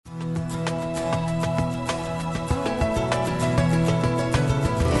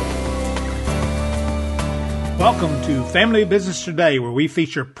Welcome to Family Business Today, where we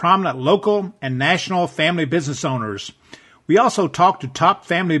feature prominent local and national family business owners. We also talk to top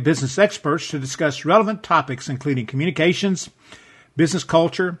family business experts to discuss relevant topics, including communications, business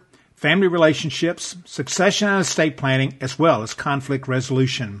culture, family relationships, succession and estate planning, as well as conflict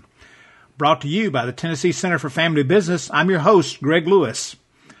resolution. Brought to you by the Tennessee Center for Family Business, I'm your host, Greg Lewis.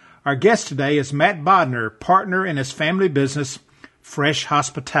 Our guest today is Matt Bodner, partner in his family business, Fresh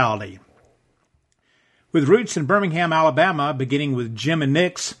Hospitality. With roots in Birmingham, Alabama, beginning with Jim and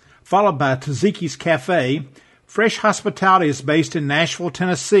Nick's, followed by Taziki's Cafe, Fresh Hospitality is based in Nashville,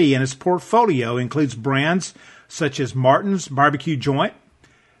 Tennessee, and its portfolio includes brands such as Martin's Barbecue Joint,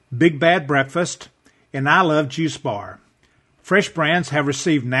 Big Bad Breakfast, and I Love Juice Bar. Fresh brands have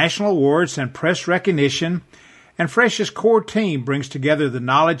received national awards and press recognition, and Fresh's core team brings together the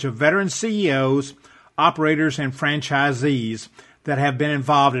knowledge of veteran CEOs, operators, and franchisees that have been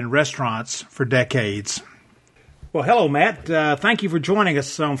involved in restaurants for decades. Well, hello, Matt. Thank you for joining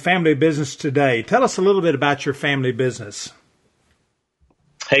us on Family Business Today. Tell us a little bit about your family business.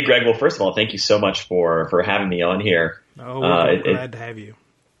 Hey, Greg. Well, first of all, thank you so much for having me on here. Oh, we're glad to have you.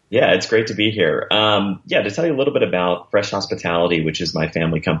 Yeah, it's great to be here. To tell you a little bit about Fresh Hospitality, which is my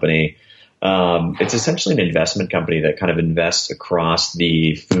family company. It's essentially an investment company that kind of invests across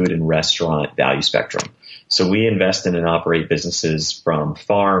the food and restaurant value spectrum. So we invest in and operate businesses from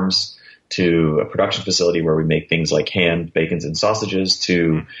farms to a production facility where we make things like ham, bacons, and sausages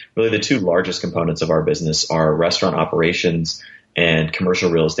to really the two largest components of our business are restaurant operations and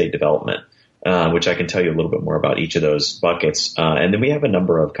commercial real estate development, which I can tell you a little bit more about each of those buckets. And then we have a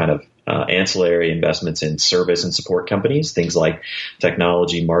number of kind of ancillary investments in service and support companies, things like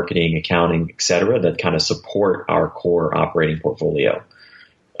technology, marketing, accounting, et cetera, that kind of support our core operating portfolio.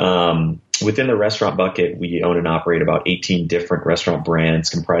 Within the restaurant bucket, we own and operate about 18 different restaurant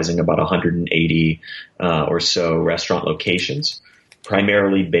brands comprising about 180 or so restaurant locations,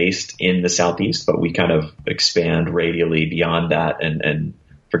 primarily based in the Southeast, but we kind of expand radially beyond that and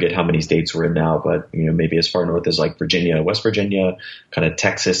forget how many states we're in now, but maybe as far north as like Virginia, West Virginia, kind of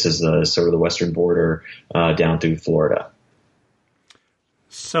Texas is the sort of the western border down through Florida.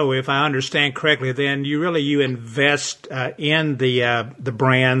 So, if I understand correctly, then you invest in the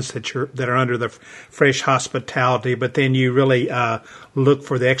brands that are under the Fresh Hospitality, but then you really look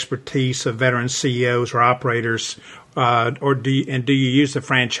for the expertise of veteran CEOs or operators, or do you use the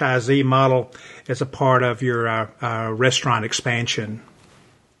franchisee model as a part of your restaurant expansion?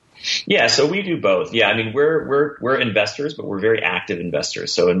 Yeah, so we do both. Yeah, I mean we're investors, but we're very active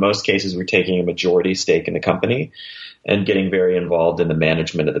investors. So in most cases, we're taking a majority stake in the company and getting very involved in the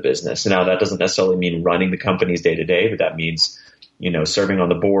management of the business. Now, that doesn't necessarily mean running the companies day to day, but that means, serving on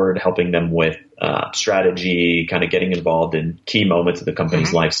the board, helping them with strategy, kind of getting involved in key moments of the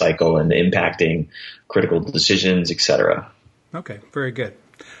company's life cycle and impacting critical decisions, et cetera. Okay, very good.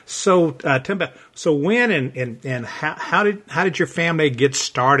 So, Tim, so when and how did your family get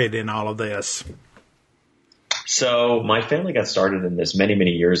started in all of this? So my family got started in this many,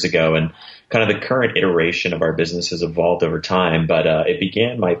 many years ago, and kind of the current iteration of our business has evolved over time. But it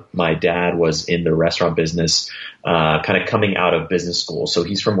began, my dad was in the restaurant business, kind of coming out of business school. So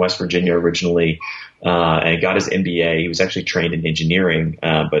he's from West Virginia originally, and got his MBA. He was actually trained in engineering,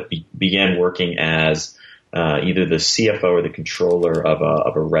 but began working as either the CFO or the controller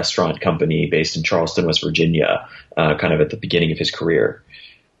of a restaurant company based in Charleston, West Virginia, kind of at the beginning of his career.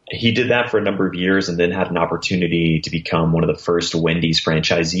 He did that for a number of years and then had an opportunity to become one of the first Wendy's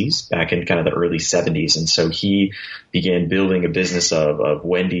franchisees back in kind of the early 70s. And so he began building a business of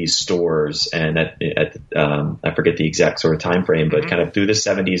Wendy's stores. And I forget the exact sort of time frame, but kind of through the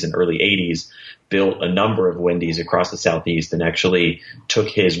 70s and early 80s, built a number of Wendy's across the Southeast and actually took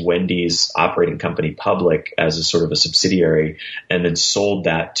his Wendy's operating company public as a sort of a subsidiary and then sold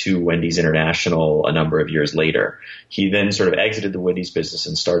that to Wendy's International a number of years later. He then sort of exited the Wendy's business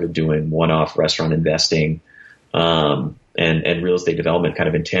and started doing one-off restaurant investing and real estate development kind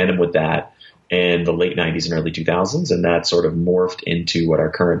of in tandem with that in the late 90s and early 2000s. And that sort of morphed into what our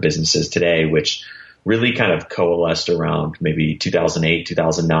current business is today, which really kind of coalesced around maybe 2008,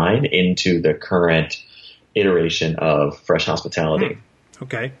 2009 into the current iteration of Fresh Hospitality.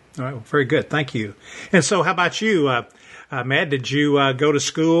 Okay. All right. Well, very good. Thank you. And so how about you, Matt? Did you go to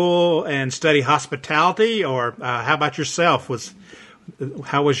school and study hospitality, or how about yourself?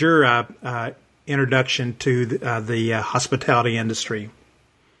 How was your introduction to the hospitality industry?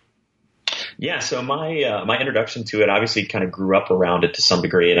 Yeah, so my introduction to it obviously kind of grew up around it to some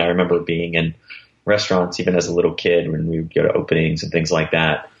degree, and I remember being in restaurants even as a little kid when we would go to openings and things like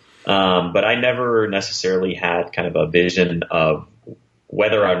that. But I never necessarily had kind of a vision of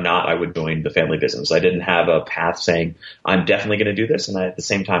whether or not I would join the family business. I didn't have a path saying I'm definitely going to do this, and at the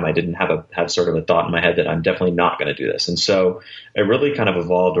same time, I didn't have sort of a thought in my head that I'm definitely not going to do this. And so it really kind of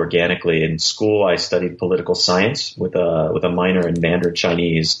evolved organically. In school, I studied political science with a minor in Mandarin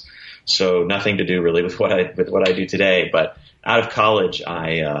Chinese, so nothing to do really with what I do today. But out of college,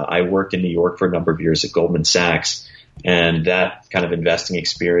 I worked in New York for a number of years at Goldman Sachs, and that kind of investing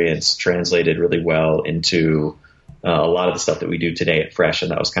experience translated really well into a lot of the stuff that we do today at Fresh,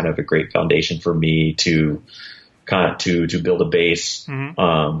 and that was kind of a great foundation for me to build a base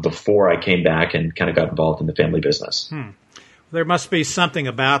before I came back and kind of got involved in the family business. There must be something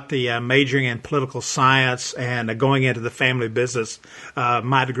about the majoring in political science and going into the family business.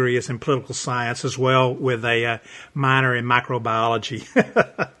 My degree is in political science as well, with a minor in microbiology.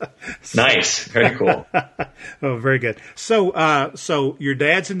 Nice. Very cool. Oh, very good. So your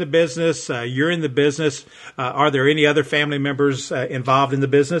dad's in the business. You're in the business. Are there any other family members involved in the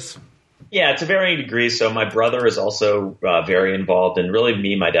business? Yeah, to varying degrees. So my brother is also very involved, and really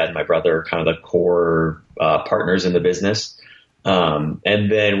me, my dad, and my brother are kind of the core partners in the business.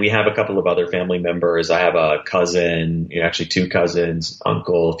 And then we have a couple of other family members. I have a cousin, actually two cousins,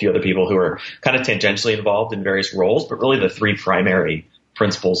 uncle, a few other people who are kind of tangentially involved in various roles, but really the three primary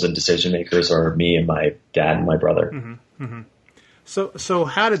principals and decision makers are me and my dad and my brother. Mm-hmm, mm-hmm. So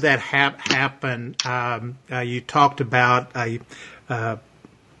how did that happen? You talked about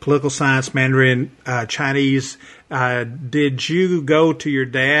political science, Mandarin, Chinese. Did you go to your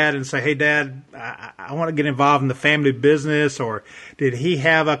dad and say, "Hey, Dad, I want to get involved in the family business," or did he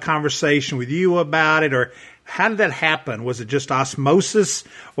have a conversation with you about it, or how did that happen? Was it just osmosis,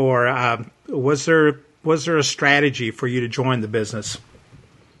 or was there a strategy for you to join the business?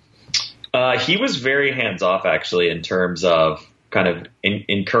 He was very hands off, actually, in terms of kind of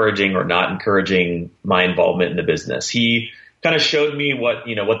encouraging or not encouraging my involvement in the business. He kind of showed me what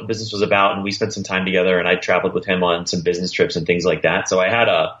the business was about, and we spent some time together, and I traveled with him on some business trips and things like that. So I had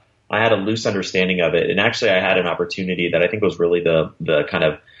a loose understanding of it. And actually I had an opportunity that I think was really the kind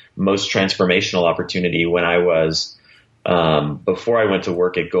of most transformational opportunity when I was, before I went to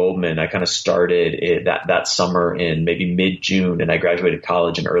work at Goldman. I kind of started that summer in maybe mid-June, and I graduated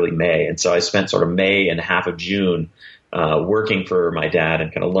college in early May. And so I spent sort of May and half of June working for my dad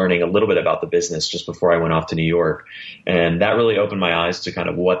and kind of learning a little bit about the business just before I went off to New York. And that really opened my eyes to kind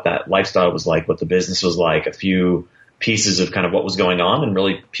of what that lifestyle was like, what the business was like, a few pieces of kind of what was going on, and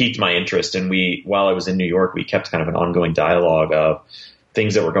really piqued my interest. And while I was in New York, we kept kind of an ongoing dialogue of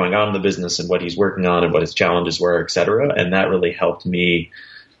things that were going on in the business and what he's working on and what his challenges were, et cetera. And that really helped me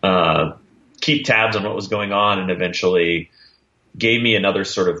keep tabs on what was going on, and eventually gave me another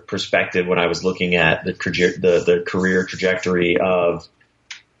sort of perspective when I was looking at the career trajectory of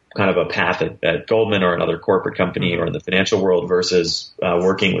kind of a path at Goldman or another corporate company or in the financial world versus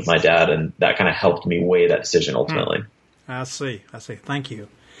working with my dad. And that kind of helped me weigh that decision ultimately. I see. Thank you.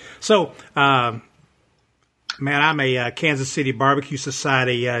 So, man, I'm a Kansas City Barbecue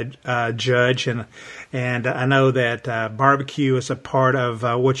Society judge, and I know that barbecue is a part of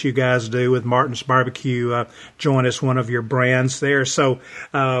what you guys do with Martin's Barbecue. Join us, one of your brands there. So,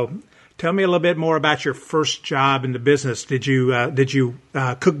 tell me a little bit more about your first job in the business. Did you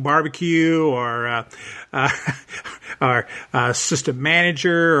cook barbecue or assistant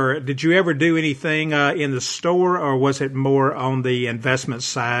manager, or did you ever do anything in the store, or was it more on the investment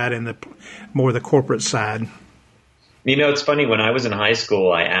side and more the corporate side? It's funny. When I was in high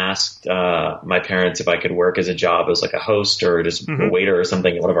school, I asked my parents if I could work as a job as like a host or just a waiter or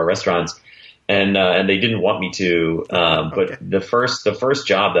something at one of our restaurants, and they didn't want me to. But the first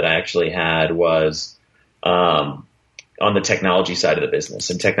job that I actually had was on the technology side of the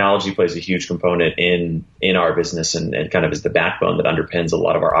business, and technology plays a huge component in our business and kind of is the backbone that underpins a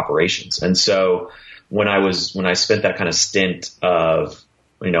lot of our operations. And so when I spent that kind of stint of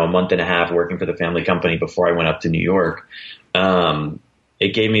a month and a half working for the family company before I went up to New York,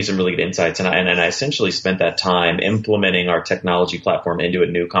 it gave me some really good insights. And I essentially spent that time implementing our technology platform into a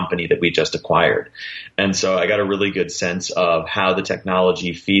new company that we just acquired. And so I got a really good sense of how the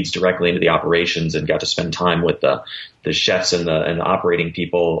technology feeds directly into the operations, and got to spend time with the chefs and the operating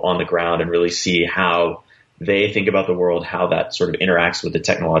people on the ground and really see how they think about the world, how that sort of interacts with the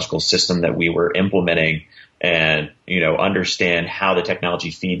technological system that we were implementing, and, understand how the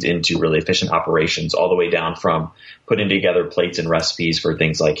technology feeds into really efficient operations, all the way down from putting together plates and recipes for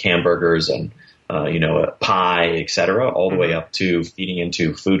things like hamburgers and, pie, et cetera, all the way up to feeding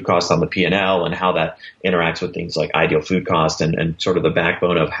into food costs on the P&L and how that interacts with things like ideal food cost and sort of the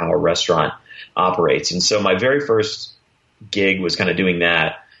backbone of how a restaurant operates. And so my very first gig was kind of doing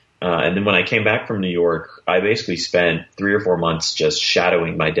that. And then when I came back from New York, I basically spent 3 or 4 months just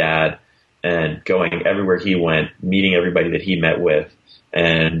shadowing my dad and going everywhere he went, meeting everybody that he met with,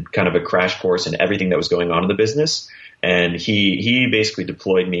 and kind of a crash course in everything that was going on in the business. And he basically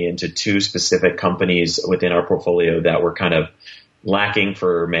deployed me into 2 specific companies within our portfolio that were kind of lacking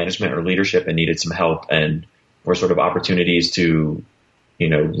for management or leadership and needed some help, and were sort of opportunities to,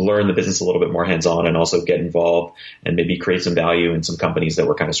 learn the business a little bit more hands-on and also get involved and maybe create some value in some companies that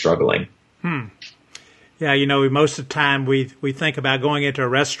were kind of struggling. Yeah, most of the time we think about going into a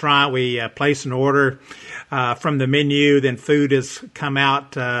restaurant, we place an order from the menu, then food has come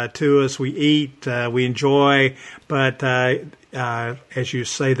out to us, we eat, we enjoy, but as you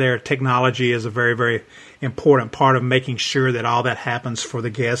say there, technology is a very, very important part of making sure that all that happens for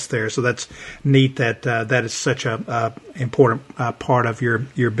the guests there. So that's neat that that is such a important part of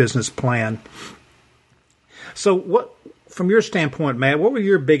your business plan. So what, from your standpoint, Matt, what were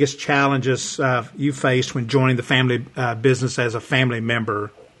your biggest challenges you faced when joining the family business as a family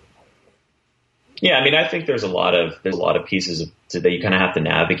member? Yeah, I think there's a lot of pieces that you kind of have to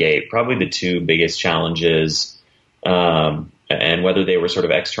navigate. Probably the 2 biggest challenges, and whether they were sort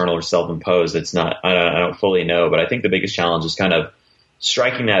of external or self-imposed, I don't fully know. But I think the biggest challenge is kind of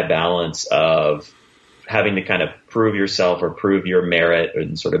striking that balance of having to kind of prove yourself or prove your merit,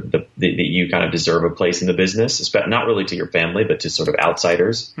 and sort of that you kind of deserve a place in the business, not really to your family, but to sort of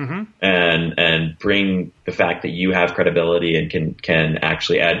outsiders, and bring the fact that you have credibility and can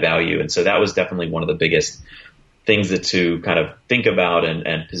actually add value. And so that was definitely one of the biggest things to kind of think about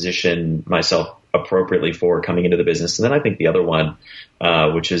and position myself appropriately for coming into the business. And then I think the other one,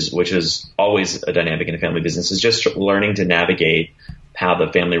 which is always a dynamic in a family business, is just learning to navigate how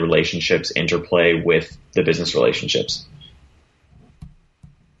the family relationships interplay with the business relationships.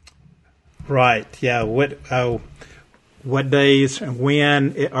 Right. Yeah. What days and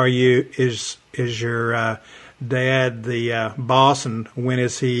when is your dad the boss, and when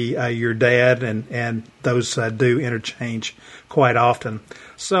is he your dad? And those do interchange quite often.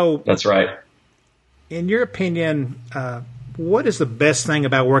 So that's right. In your opinion, what is the best thing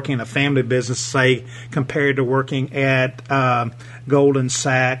about working in a family business, say, compared to working at Goldman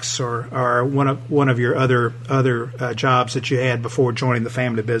Sachs or one of your other jobs that you had before joining the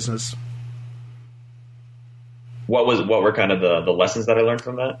family business? What were kind of the lessons that I learned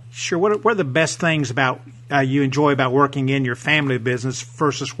from that? Sure. What are the best things about you enjoy about working in your family business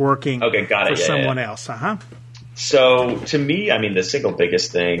versus working for someone else? So to me, the single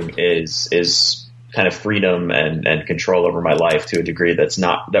biggest thing is kind of freedom and control over my life to a degree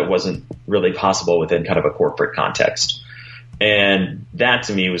that wasn't really possible within kind of a corporate context. And that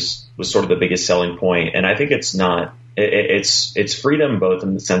to me was sort of the biggest selling point. And I think it's freedom both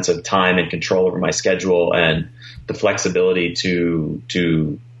in the sense of time and control over my schedule, and the flexibility to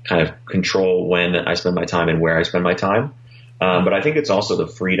kind of control when I spend my time and where I spend my time. But I think it's also the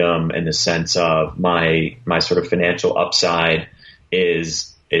freedom in the sense of my sort of financial upside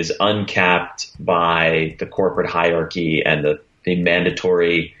is uncapped by the corporate hierarchy and the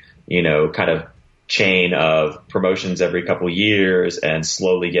mandatory, kind of chain of promotions every couple years and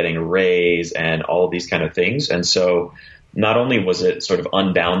slowly getting a raise and all of these kind of things. And so not only was it sort of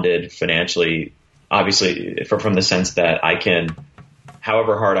unbounded financially, obviously from the sense that I can,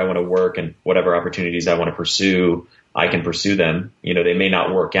 however hard I want to work and whatever opportunities I want to pursue, I can pursue them. They may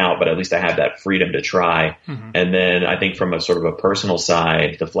not work out, but at least I have that freedom to try. And then I think from a sort of a personal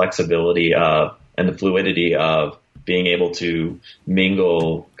side, the flexibility of and the fluidity of being able to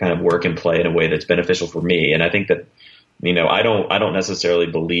mingle kind of work and play in a way that's beneficial for me. And I think that, I don't necessarily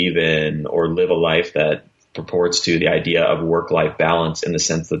believe in or live a life that purports to the idea of work-life balance in the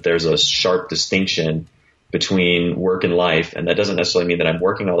sense that there's a sharp distinction between work and life. And that doesn't necessarily mean that I'm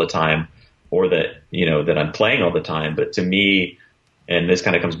working all the time or that, that I'm playing all the time. But to me, and this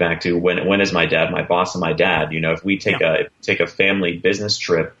kind of comes back to when is my dad my boss and my dad? If we take a family business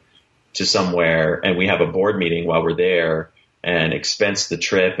trip to somewhere and we have a board meeting while we're there and expense the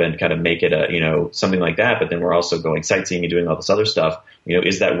trip and kind of make it something like that. But then we're also going sightseeing and doing all this other stuff.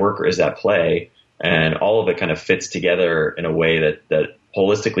 Is that work or is that play? And all of it kind of fits together in a way that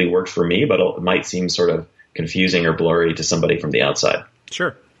holistically works for me, but it might seem sort of confusing or blurry to somebody from the outside.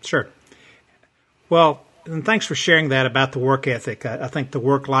 Sure. Well, and thanks for sharing that about the work ethic. I think the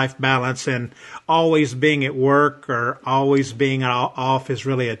work-life balance and always being at work or always being off is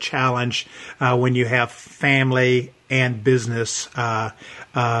really a challenge when you have family and business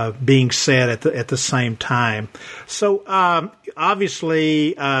being said at the same time. So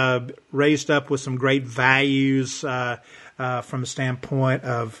obviously raised up with some great values, from a standpoint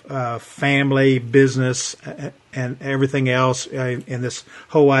of family, business, and everything else, in this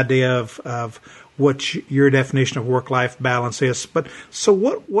whole idea of what your definition of work-life balance is. But so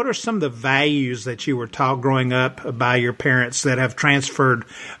what are some of the values that you were taught growing up by your parents that have transferred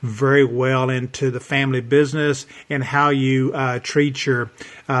very well into the family business, and how you treat your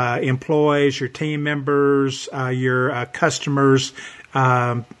employees, your team members, your customers,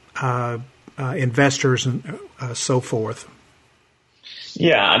 investors, and so forth?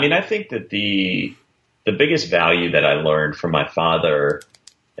 Yeah, I mean, I think that the biggest value that I learned from my father,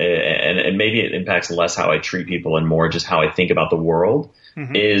 and maybe it impacts less how I treat people and more just how I think about the world,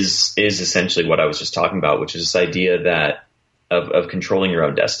 is essentially what I was just talking about, which is this idea that of controlling your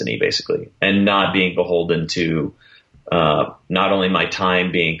own destiny, basically, and not being beholden to not only my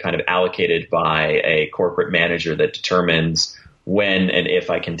time being kind of allocated by a corporate manager that determines when and if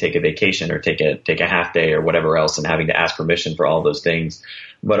I can take a vacation or take a half day or whatever else, and having to ask permission for all those things,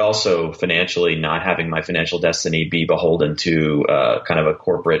 but also financially not having my financial destiny be beholden to kind of a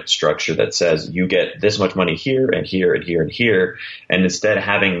corporate structure that says you get this much money here and here and here and here, and instead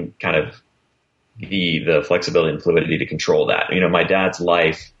having kind of the flexibility and fluidity to control that. You know, my dad's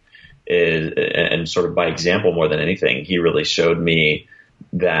life is, and sort of by example more than anything, he really showed me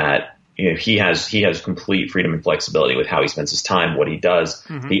that, you know, he has complete freedom and flexibility with how he spends his time, what he does.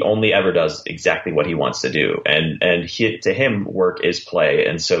 He only ever does exactly what he wants to do. And to him, work is play.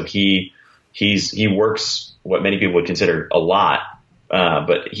 And so he works what many people would consider a lot.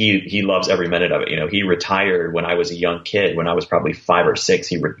 But he loves every minute of it. You know, he retired when I was a young kid, when I was probably 5 or 6,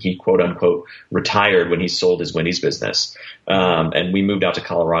 he quote unquote retired when he sold his Wendy's business. And we moved out to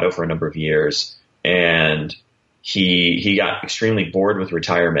Colorado for a number of years, and he got extremely bored with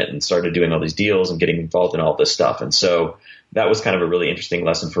retirement and started doing all these deals and getting involved in all this stuff. And so that was kind of a really interesting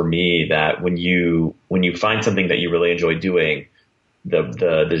lesson for me, that when you find something that you really enjoy doing,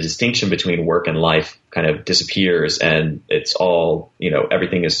 the distinction between work and life kind of disappears, and it's all, you know,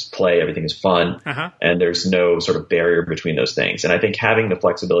 everything is play, everything is fun, and there's no sort of barrier between those things. And I think having the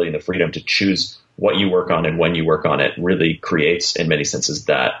flexibility and the freedom to choose what you work on and when you work on it really creates, in many senses,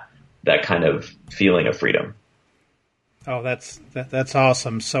 that kind of feeling of freedom. Oh, that's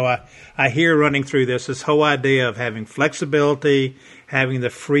awesome. So I hear running through this whole idea of having flexibility, having the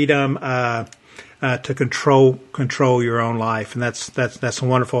freedom to control your own life, and that's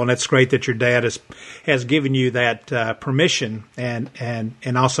wonderful, and it's great that your dad has given you that permission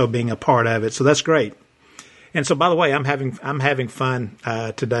and also being a part of it. So that's great. And so, by the way, I'm having fun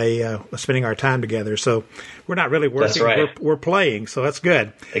today, spending our time together. So we're not really working; that's right. We're playing. So that's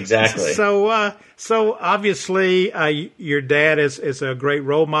good. Exactly. So obviously, your dad is a great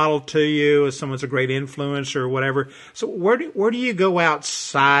role model to you, as someone's a great influence or whatever. So where do you go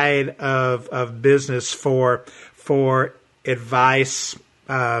outside of business for advice,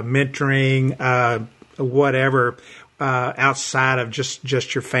 mentoring, whatever? Outside of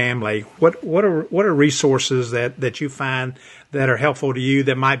just your family, what are resources that you find that are helpful to you,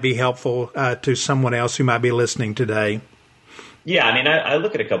 that might be helpful to someone else who might be listening today? Yeah, I mean, I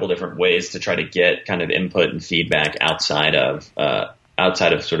look at a couple different ways to try to get kind of input and feedback outside of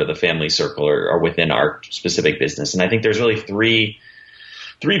sort of the family circle or within our specific business. And I think there's really three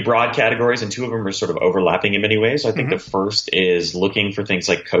broad categories, and two of them are sort of overlapping in many ways. I think the first is looking for things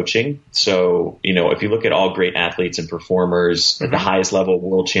like coaching. So, you know, if you look at all great athletes and performers at the highest level,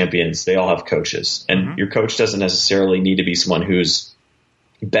 world champions, they all have coaches. And your coach doesn't necessarily need to be someone who's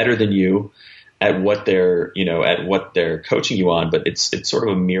better than you at what they're coaching you on, but it's sort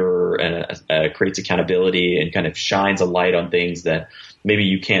of a mirror, and creates accountability and kind of shines a light on things that maybe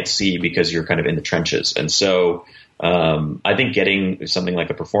you can't see because you're kind of in the trenches. And so I think getting something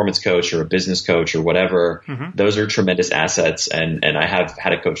like a performance coach or a business coach or whatever, those are tremendous assets. And I have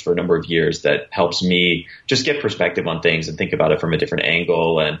had a coach for a number of years that helps me just get perspective on things and think about it from a different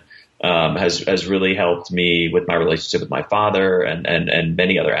angle, and has really helped me with my relationship with my father and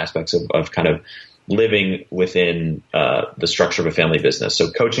many other aspects of kind of living within the structure of a family business.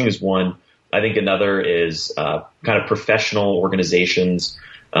 So coaching is one. I think another is kind of professional organizations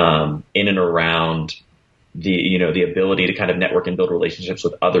in and around the ability to kind of network and build relationships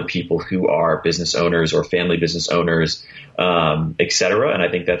with other people who are business owners or family business owners, et cetera. And I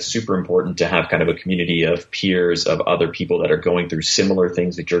think that's super important to have kind of a community of peers, of other people that are going through similar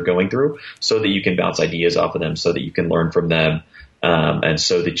things that you're going through, so that you can bounce ideas off of them, so that you can learn from them, and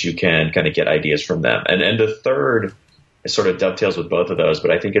so that you can kind of get ideas from them. And the third sort of dovetails with both of those, but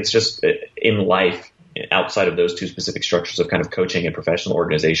I think it's just in life, outside of those two specific structures of kind of coaching and professional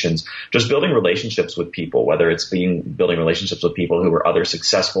organizations, just building relationships with people, whether it's building relationships with people who are other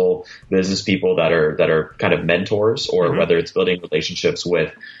successful business people that are kind of mentors, or whether it's building relationships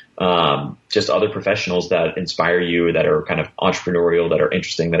with just other professionals that inspire you, that are kind of entrepreneurial, that are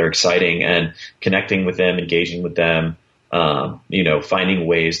interesting, that are exciting, and connecting with them, engaging with them, finding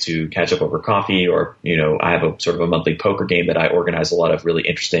ways to catch up over coffee, or, I have a sort of a monthly poker game that I organize a lot of really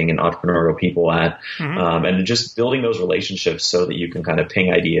interesting and entrepreneurial people at, and just building those relationships so that you can kind of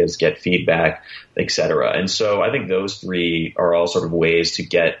ping ideas, get feedback, et cetera. And so I think those three are all sort of ways to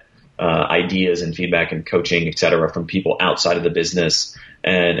get ideas and feedback and coaching, et cetera, from people outside of the business,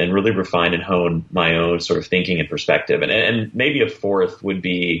 and really refine and hone my own sort of thinking and perspective. And maybe a fourth would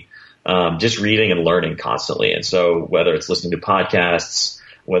be just reading and learning constantly. And so whether it's listening to podcasts,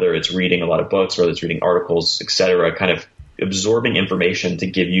 whether it's reading a lot of books, whether it's reading articles, et cetera, kind of absorbing information to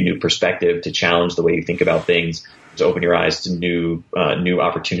give you new perspective, to challenge the way you think about things, to open your eyes to new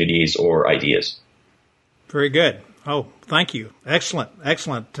opportunities or ideas. Very good. Oh, thank you.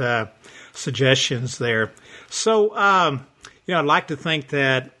 Excellent suggestions there. So, I'd like to think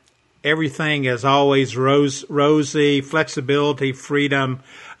that everything is always rosy, flexibility, freedom,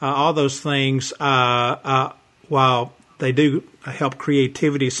 all those things, while they do help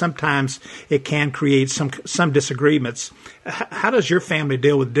creativity, sometimes it can create some disagreements. How does your family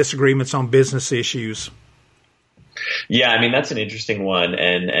deal with disagreements on business issues? Yeah, I mean, that's an interesting one.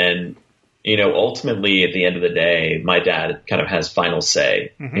 And ultimately at the end of the day, my dad kind of has final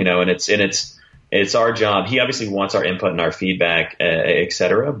say, and it's our job. He obviously wants our input and our feedback, et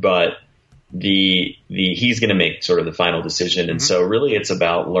cetera, but he's going to make sort of the final decision. And so really it's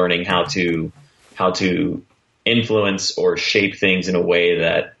about learning how to influence or shape things in a way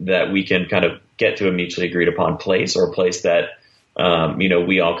that we can kind of get to a mutually agreed upon place, or a place that,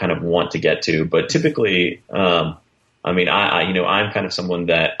 we all kind of want to get to. But typically, I'm kind of someone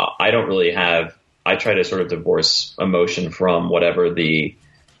that I don't really I try to sort of divorce emotion from whatever the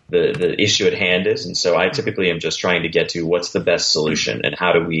issue at hand is. And so I typically am just trying to get to what's the best solution, and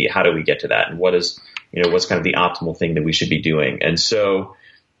how do we get to that, and what's kind of the optimal thing that we should be doing. And so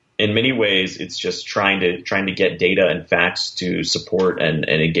in many ways, it's just trying to get data and facts to support and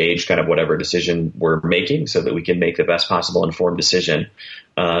engage kind of whatever decision we're making, so that we can make the best possible informed decision.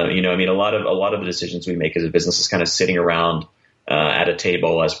 A lot of the decisions we make as a business is kind of sitting around at a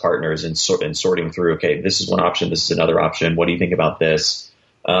table as partners and sorting through, okay, this is one option, this is another option. What do you think about this?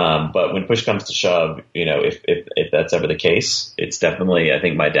 But when push comes to shove, if that's ever the case, it's definitely, I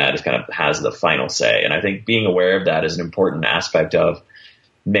think my dad has the final say. And I think being aware of that is an important aspect of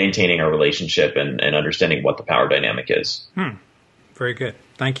maintaining our relationship and understanding what the power dynamic is. Very good.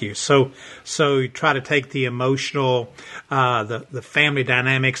 Thank you. So you try to take the emotional, the family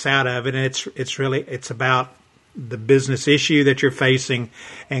dynamics out of it, and it's about the business issue that you're facing,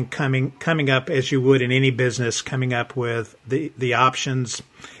 and coming up, as you would in any business, coming up with the options,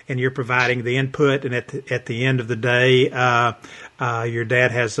 and you're providing the input, and at the end of the day, your dad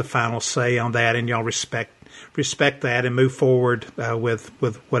has the final say on that, and y'all respect that and move forward with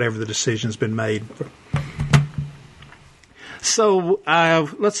whatever the decision's been made. So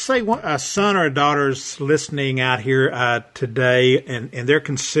let's say a son or a daughter's listening out here today, and they're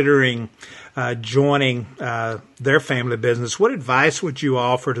considering joining their family business. What advice would you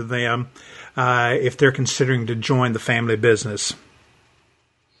offer to them if they're considering to join the family business?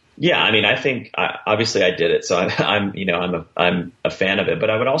 Yeah, I mean, I think obviously I did it, so I'm a fan of it.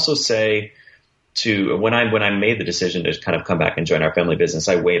 But I would also say when I made the decision to kind of come back and join our family business,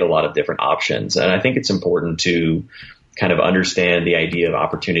 I weighed a lot of different options, and I think it's important to kind of understand the idea of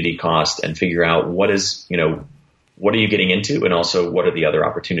opportunity cost and figure out what are you getting into, and also what are the other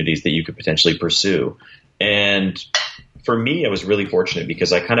opportunities that you could potentially pursue. And for me, I was really fortunate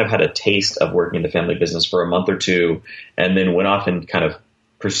because I kind of had a taste of working in the family business for a month or two, and then went off and kind of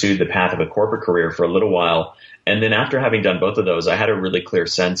pursued the path of a corporate career for a little while. And then after having done both of those, I had a really clear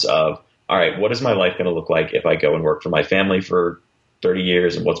sense of, all right, what is my life going to look like if I go and work for my family for 30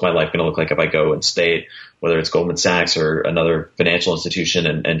 years? And what's my life going to look like if I go and stay, whether it's Goldman Sachs or another financial institution,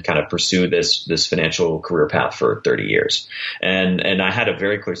 and kind of pursue this financial career path for 30 years. And I had a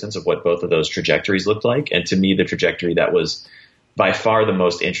very clear sense of what both of those trajectories looked like. And to me, the trajectory that was by far the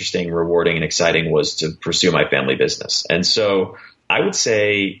most interesting, rewarding, and exciting was to pursue my family business. And so I would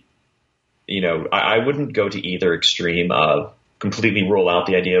say, I wouldn't go to either extreme of completely rule out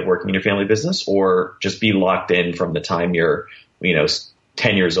the idea of working in your family business, or just be locked in from the time you're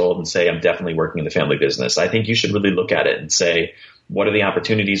 10 years old and say, I'm definitely working in the family business. I think you should really look at it and say, what are the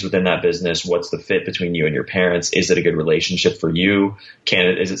opportunities within that business? What's the fit between you and your parents? Is it a good relationship for you?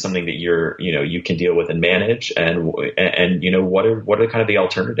 Is it something that you can deal with and manage? And what are kind of the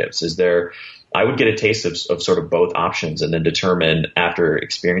alternatives? I would get a taste of sort of both options and then determine after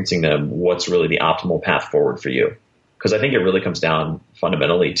experiencing them, what's really the optimal path forward for you. Because I think it really comes down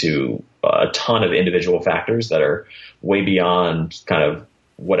fundamentally to a ton of individual factors that are way beyond kind of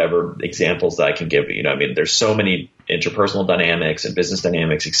whatever examples that I can give. There's so many interpersonal dynamics and business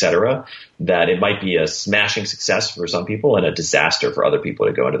dynamics, et cetera, that it might be a smashing success for some people and a disaster for other people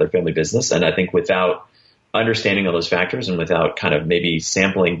to go into their family business. And I think without understanding all those factors and without kind of maybe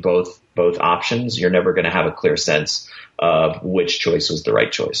sampling both options, you're never going to have a clear sense of which choice was the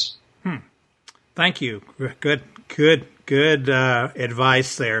right choice. Thank you. Good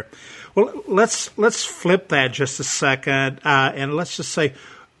advice there. Well, let's flip that just a second, and let's just say,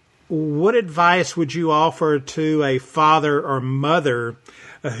 what advice would you offer to a father or mother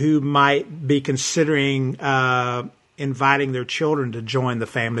who might be considering inviting their children to join the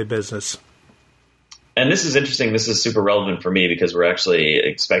family business? And this is interesting. This is super relevant for me because we're actually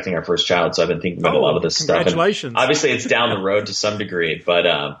expecting our first child. So I've been thinking about a lot of this stuff. Congratulations. And obviously, it's down the road to some degree, but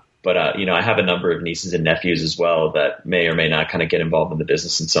I have a number of nieces and nephews as well that may or may not kind of get involved in the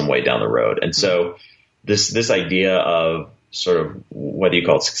business in some way down the road. And so this idea of sort of whether you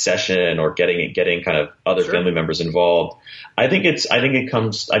call it succession or getting kind of other family members involved, I think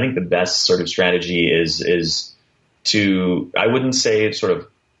the best sort of strategy is to, I wouldn't say sort of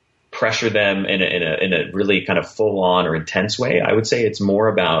pressure them in a really kind of full on or intense way. I would say it's more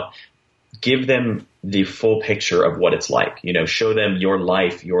about give them the full picture of what it's like, show them your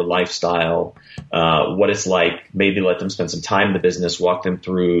life, your lifestyle, what it's like, maybe let them spend some time in the business, walk them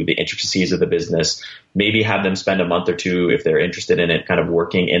through the intricacies of the business, maybe have them spend a month or two if they're interested in it, kind of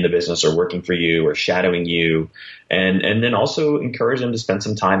working in the business or working for you or shadowing you. And then also encourage them to spend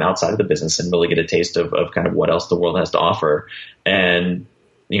some time outside of the business and really get a taste of kind of what else the world has to offer. And,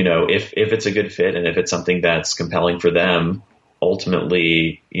 if it's a good fit and if it's something that's compelling for them,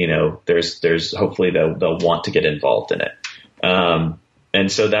 ultimately, there's hopefully they'll want to get involved in it. And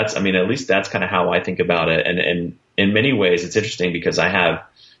so at least that's kind of how I think about it. And in many ways, it's interesting because I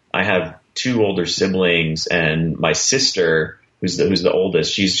have two older siblings, and my sister, who's the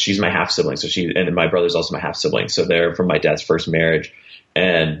oldest, she's my half sibling. So and my brother's also my half sibling. So they're from my dad's first marriage,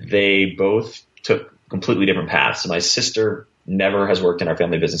 and they both took completely different paths. So my sister never has worked in our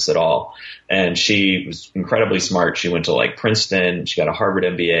family business at all. And she was incredibly smart. She went to Princeton. She got a Harvard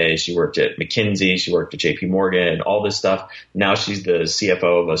MBA. She worked at McKinsey. She worked at JP Morgan, all this stuff. Now she's the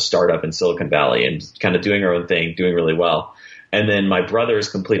CFO of a startup in Silicon Valley and kind of doing her own thing, doing really well. And then my brother is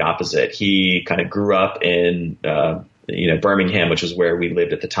complete opposite. He kind of grew up in, Birmingham, which was where we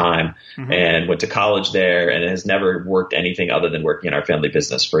lived at the time, and went to college there and has never worked anything other than working in our family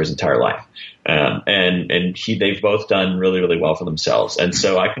business for his entire life. They've both done really, really well for themselves. And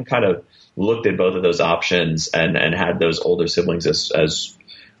so I can kind of looked at both of those options and had those older siblings as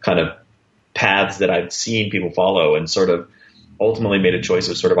kind of paths that I've seen people follow, and sort of ultimately made a choice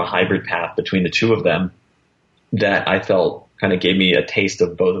of sort of a hybrid path between the two of them that I felt kind of gave me a taste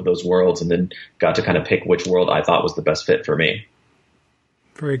of both of those worlds, and then got to kind of pick which world I thought was the best fit for me.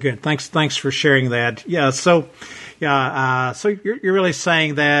 Very good. Thanks for sharing that. Yeah. So you're really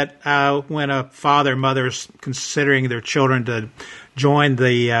saying that when a father or mother's considering their children to join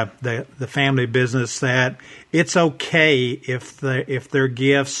the family business, that it's okay if their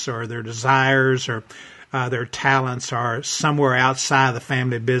gifts or their desires or their talents are somewhere outside of the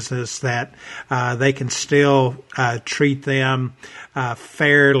family business, that they can still treat them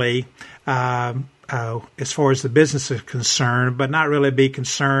fairly as far as the business is concerned, but not really be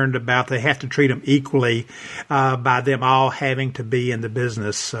concerned about they have to treat them equally by them all having to be in the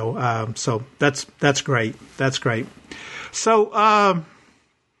business. So that's great. That's great. So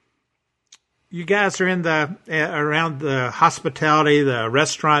you guys are in around the hospitality, the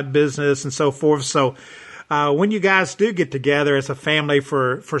restaurant business, and so forth. So when you guys do get together as a family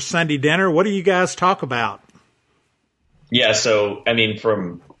for Sunday dinner, what do you guys talk about? Yeah, so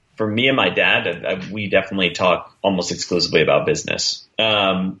from me and my dad, we definitely talk almost exclusively about business.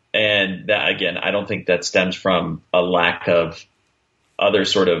 And that, again, I don't think that stems from a lack of other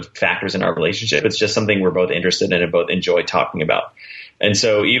sort of factors in our relationship. It's just something we're both interested in and both enjoy talking about. And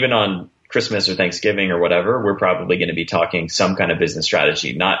so even on Christmas or Thanksgiving or whatever, we're probably going to be talking some kind of business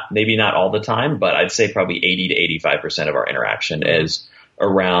strategy. Maybe not all the time, but I'd say probably 80 to 85% of our interaction is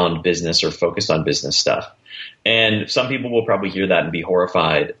around business or focused on business stuff. And some people will probably hear that and be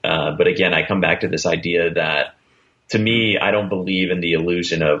horrified. But again, I come back to this idea that to me, I don't believe in the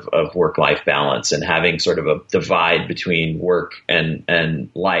illusion of work-life balance and having sort of a divide between work and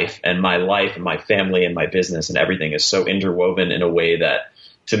life. And my family and my business and everything is so interwoven in a way that,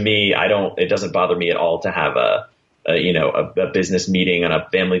 to me, it doesn't bother me at all to have a business meeting on a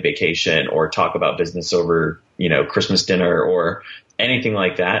family vacation or talk about business over, Christmas dinner or anything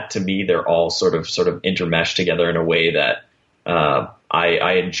like that. To me, they're all sort of intermeshed together in a way that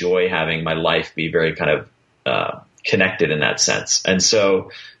I enjoy having my life be very kind of connected in that sense. And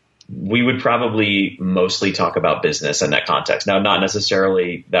so we would probably mostly talk about business in that context. Now, not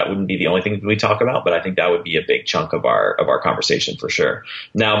necessarily that wouldn't be the only thing we talk about, but I think that would be a big chunk of our conversation for sure.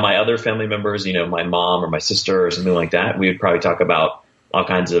 Now, my other family members, my mom or my sister or something like that, we would probably talk about all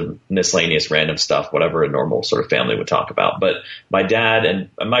kinds of miscellaneous random stuff, whatever a normal sort of family would talk about. But my dad and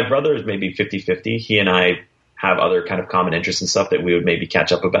my brother is maybe 50-50. He and I have other kind of common interests and stuff that we would maybe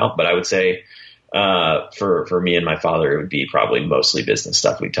catch up about. But I would say for me and my father, it would be probably mostly business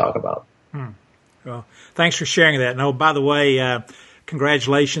stuff we talk about. Well, thanks for sharing that. And by the way,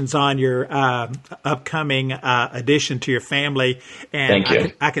 congratulations on your upcoming addition to your family. And thank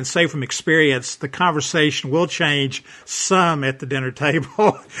you. I can say from experience, the conversation will change some at the dinner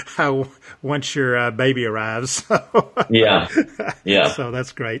table once your baby arrives. Yeah. So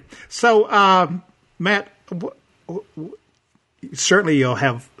that's great. So, Matt, certainly you'll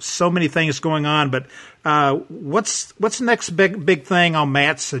have so many things going on, but what's the next big thing on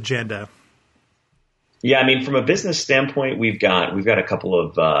Matt's agenda? Yeah, I mean, from a business standpoint, we've got a couple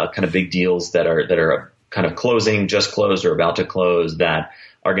of kind of big deals that are kind of closing, just closed, or about to close that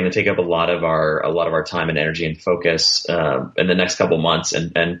are going to take up a lot of our time and energy and focus in the next couple of months,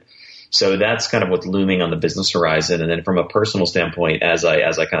 and so that's kind of what's looming on the business horizon. And then from a personal standpoint, as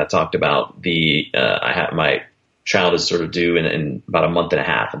I kind of talked about, I have my child is sort of due in about a month and a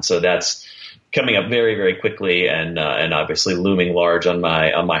half, and so that's coming up very, very quickly and obviously looming large on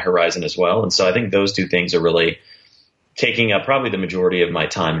my horizon as well. And so I think those two things are really taking up probably the majority of my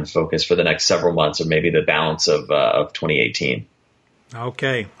time and focus for the next several months, or maybe the balance of 2018.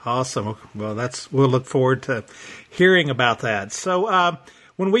 Okay, awesome. Well, we'll look forward to hearing about that. So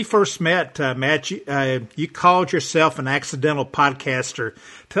when we first met, Matt, you called yourself an accidental podcaster.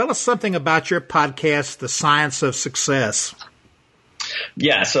 Tell us something about your podcast, The Science of Success.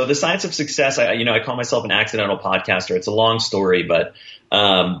 Yeah, so The Science of Success, I call myself an accidental podcaster. It's a long story, but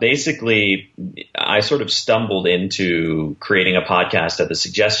basically I sort of stumbled into creating a podcast at the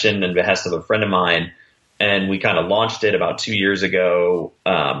suggestion and behest of a friend of mine, and we kind of launched it about 2 years ago,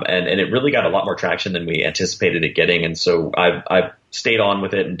 and it really got a lot more traction than we anticipated it getting, and so I've stayed on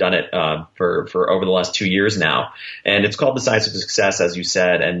with it and done it for over the last 2 years now, and it's called The Science of Success, as you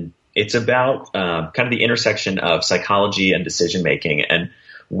said, and it's about kind of the intersection of psychology and decision making. And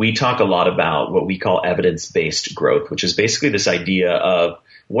we talk a lot about what we call evidence-based growth, which is basically this idea of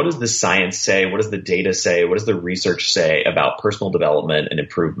what does the science say? What does the data say? What does the research say about personal development and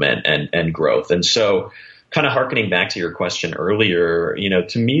improvement and growth? And so kind of hearkening back to your question earlier,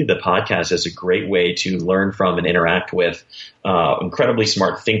 to me, the podcast is a great way to learn from and interact with incredibly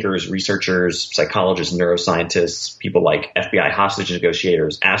smart thinkers, researchers, psychologists, neuroscientists, people like FBI hostage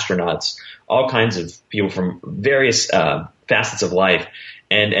negotiators, astronauts, all kinds of people from various facets of life,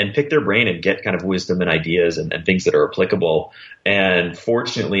 and pick their brain and get kind of wisdom and ideas and things that are applicable. And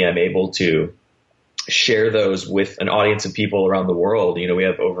fortunately, I'm able to share those with an audience of people around the world. We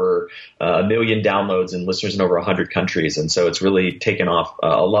have over 1 million downloads and listeners in over 100 countries. And so it's really taken off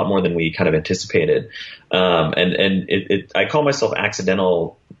a lot more than we kind of anticipated. I call myself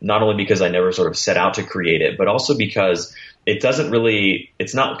accidental, not only because I never sort of set out to create it, but also because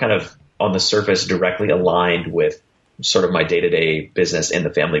it's not kind of on the surface directly aligned with sort of my day-to-day business in the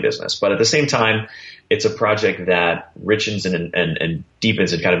family business. But at the same time, it's a project that richens and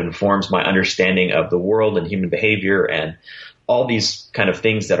deepens and kind of informs my understanding of the world and human behavior and all these kind of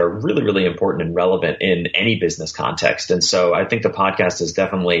things that are really, really important and relevant in any business context. And so I think the podcast has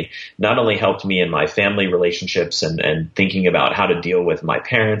definitely not only helped me in my family relationships and thinking about how to deal with my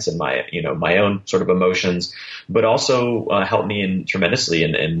parents and my own sort of emotions, but also helped me tremendously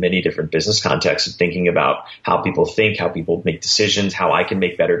in many different business contexts, thinking about how people think, how people make decisions, how I can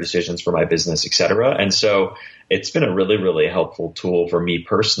make better decisions for my business, et cetera. And so it's been a really, really helpful tool for me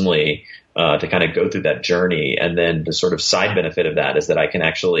personally to kind of go through that journey. And then the sort of side benefit of that is that I can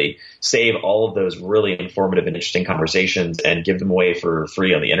actually save all of those really informative and interesting conversations and give them away for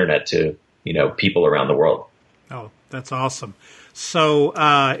free on the internet to, people around the world. Oh, that's awesome. So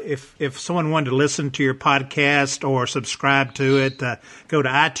if someone wanted to listen to your podcast or subscribe to it, go to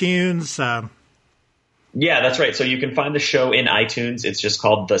iTunes. Yeah, that's right. So you can find the show in iTunes. It's just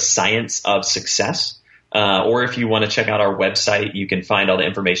called The Science of Success. Or if you want to check out our website, you can find all the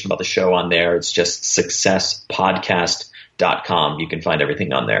information about the show on there. It's just successpodcast.com. You can find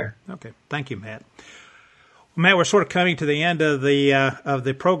everything on there. Okay. Thank you, Matt. Well, Matt, we're sort of coming to the end of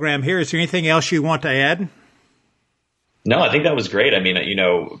the program here. Is there anything else you want to add? No, I think that was great. I mean,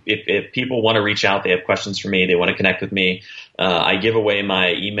 if people want to reach out, they have questions for me, they want to connect with me, I give away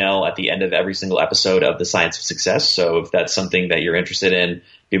my email at the end of every single episode of The Science of Success. So if that's something that you're interested in,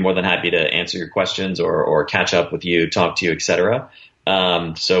 be more than happy to answer your questions or catch up with you, talk to you, etc.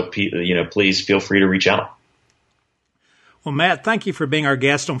 So please feel free to reach out. Well, Matt, thank you for being our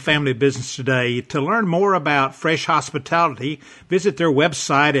guest on Family Business today. To learn more about Fresh Hospitality, visit their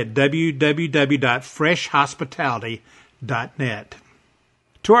website at www.freshhospitality.net.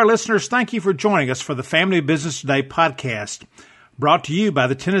 To our listeners, thank you for joining us for the Family Business Today podcast, brought to you by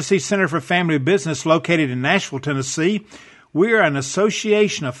the Tennessee Center for Family Business located in Nashville, Tennessee. We are an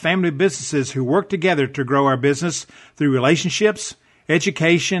association of family businesses who work together to grow our business through relationships,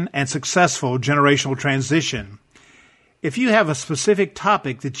 education, and successful generational transition. If you have a specific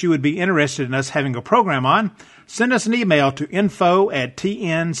topic that you would be interested in us having a program on, send us an email to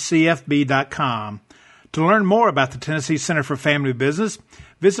info@tncfb.com. To learn more about the Tennessee Center for Family Business,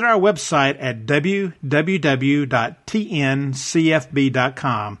 visit our website at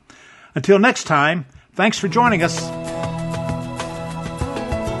www.tncfb.com. Until next time, thanks for joining us.